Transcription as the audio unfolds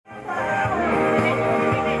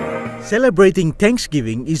Celebrating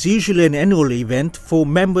Thanksgiving is usually an annual event for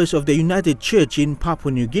members of the United Church in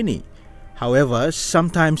Papua New Guinea. However,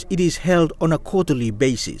 sometimes it is held on a quarterly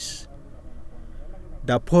basis.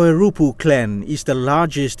 The Poe-rupu Clan is the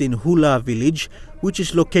largest in Hula village, which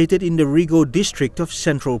is located in the Rigo district of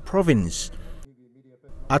Central Province.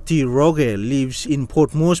 Ati Roge lives in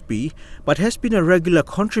Port Moresby but has been a regular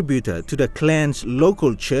contributor to the clan's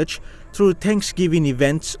local church through Thanksgiving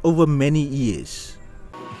events over many years.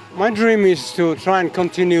 My dream is to try and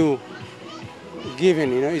continue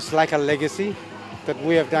giving, it's like a legacy that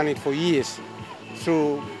we have done it for years.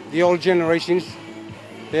 Through the old generations,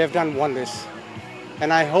 they have done wonders.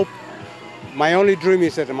 And I hope, my only dream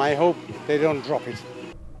is that I hope they don't drop it.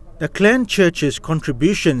 The clan church's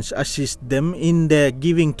contributions assist them in their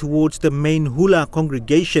giving towards the main Hula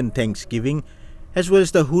congregation Thanksgiving, as well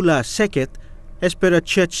as the Hula Seket, as per the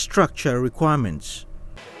church structure requirements.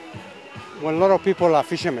 When a lot of people are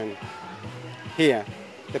fishermen here,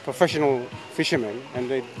 they're professional fishermen, and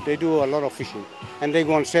they do a lot of fishing. And they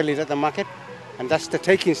go and sell it at the market, and that's the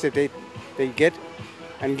takings that they get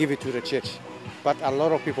and give it to the church. But a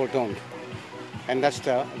lot of people don't, and that's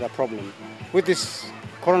the problem. With this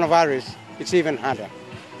coronavirus, it's even harder.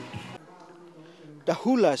 The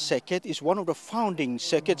Hula Seket is one of the founding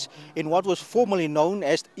circuits in what was formerly known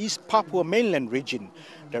as East Papua Mainland Region.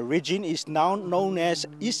 The region is now known as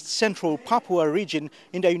East Central Papua Region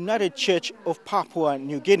in the United Church of Papua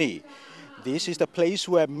New Guinea. This is the place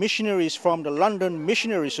where missionaries from the London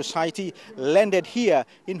Missionary Society landed here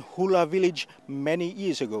in Hula village many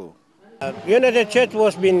years ago. United Church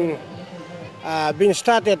was been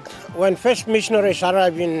started when first missionaries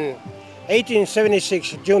arrived in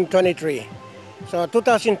 1876, June 23. So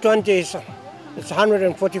 2020 it's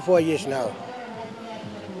 144 years now.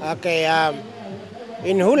 Okay,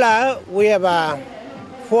 in Hula we have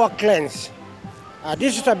 4 clans.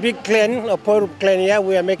 This is a big clan, a Poe-rupu Clan here.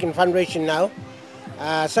 We are making fundraising now.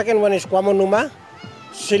 Second one is Kwamonuma,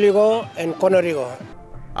 Siligo, and Konorigo.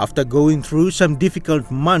 After going through some difficult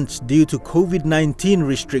months due to COVID-19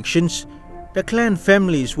 restrictions, the clan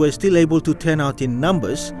families were still able to turn out in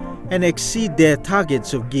numbers and exceed their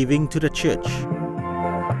targets of giving to the church.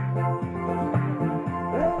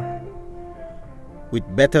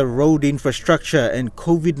 With better road infrastructure and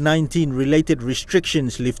COVID-19 related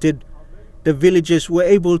restrictions lifted, the villagers were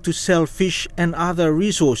able to sell fish and other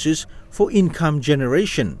resources for income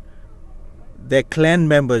generation. Their clan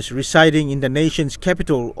members residing in the nation's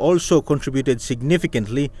capital also contributed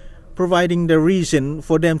significantly, providing the reason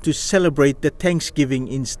for them to celebrate the Thanksgiving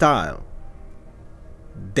in style.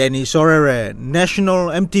 Dennis Orere, National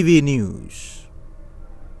EMTV News.